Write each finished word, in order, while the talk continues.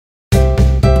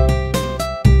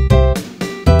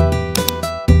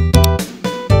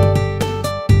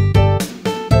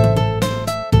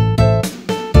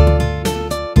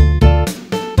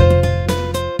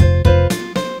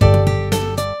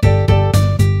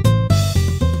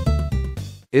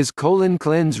Is colon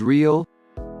cleanse real?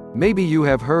 Maybe you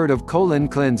have heard of colon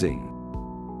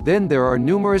cleansing. Then there are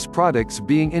numerous products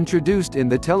being introduced in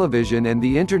the television and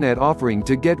the internet offering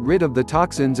to get rid of the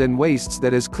toxins and wastes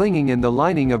that is clinging in the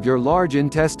lining of your large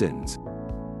intestines.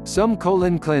 Some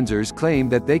colon cleansers claim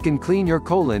that they can clean your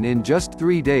colon in just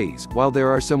 3 days, while there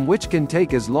are some which can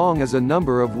take as long as a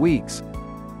number of weeks.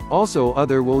 Also,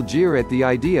 others will jeer at the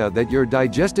idea that your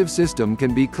digestive system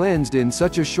can be cleansed in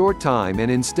such a short time,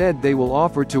 and instead they will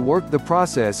offer to work the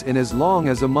process in as long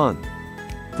as a month.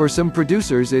 For some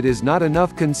producers it is not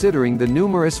enough considering the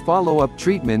numerous follow-up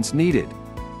treatments needed.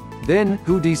 Then,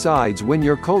 who decides when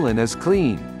your colon is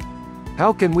clean?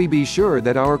 How can we be sure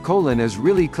that our colon is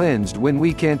really cleansed when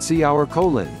we can't see our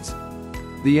colons?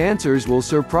 The answers will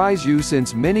surprise you,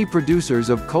 since many producers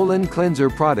of colon cleanser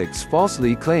products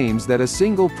falsely claims that a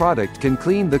single product can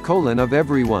clean the colon of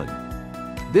everyone.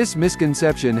 This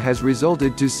misconception has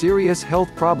resulted to serious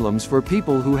health problems for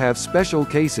people who have special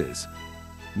cases.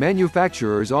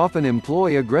 Manufacturers often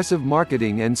employ aggressive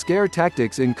marketing and scare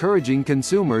tactics, encouraging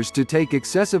consumers to take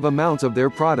excessive amounts of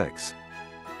their products.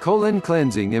 Colon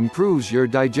cleansing improves your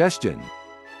digestion.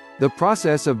 The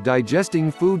process of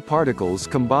digesting food particles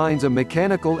combines a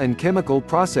mechanical and chemical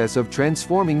process of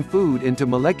transforming food into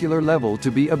molecular level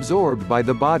to be absorbed by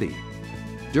the body.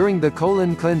 During the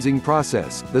colon cleansing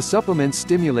process, the supplements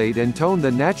stimulate and tone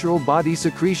the natural body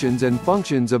secretions and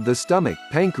functions of the stomach,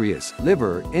 pancreas,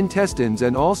 liver, intestines,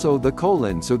 and also the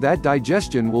colon, so that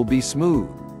digestion will be smooth.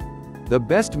 The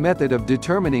best method of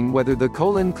determining whether the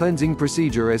colon cleansing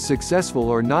procedure is successful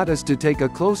or not is to take a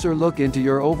closer look into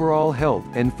your overall health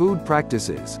and food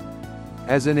practices.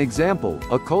 As an example,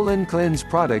 a colon cleanse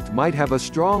product might have a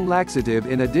strong laxative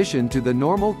in addition to the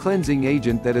normal cleansing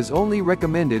agent that is only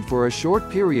recommended for a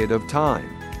short period of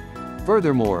time.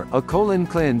 Furthermore, a colon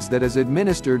cleanse that is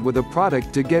administered with a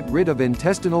product to get rid of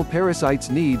intestinal parasites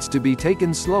needs to be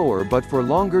taken slower but for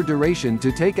longer duration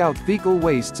to take out fecal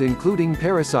wastes, including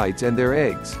parasites and their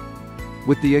eggs.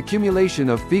 With the accumulation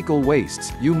of fecal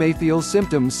wastes, you may feel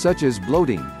symptoms such as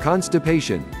bloating,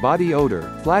 constipation, body odor,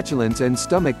 flatulence, and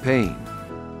stomach pain.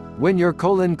 When your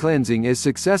colon cleansing is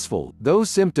successful, those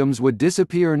symptoms would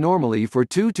disappear normally for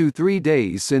 2 to 3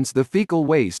 days, since the fecal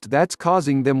waste that's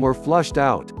causing them were flushed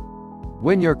out.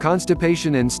 When your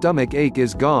constipation and stomach ache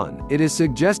is gone, it is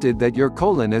suggested that your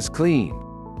colon is clean.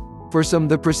 For some,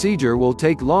 the procedure will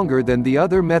take longer than the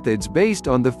other methods based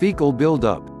on the fecal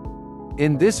buildup.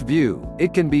 In this view,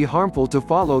 it can be harmful to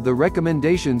follow the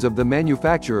recommendations of the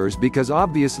manufacturers because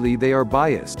obviously they are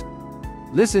biased.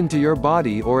 Listen to your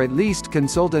body, or at least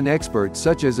consult an expert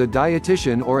such as a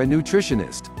dietitian or a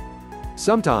nutritionist.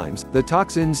 Sometimes, the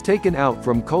toxins taken out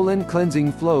from colon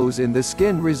cleansing flows in the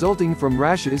skin, resulting from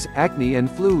rashes, acne, and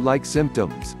flu-like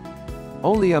symptoms.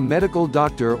 Only a medical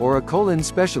doctor or a colon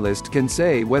specialist can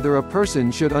say whether a person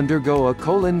should undergo a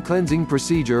colon cleansing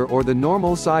procedure or the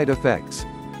normal side effects.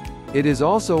 It is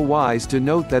also wise to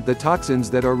note that the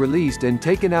toxins that are released and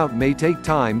taken out may take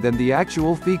time than the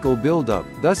actual fecal buildup,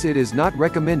 thus it is not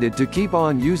recommended to keep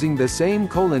on using the same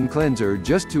colon cleanser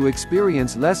just to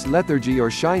experience less lethargy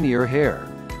or shinier hair.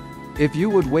 If you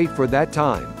would wait for that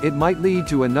time, it might lead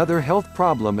to another health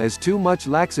problem, as too much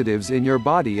laxatives in your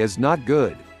body is not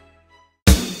good.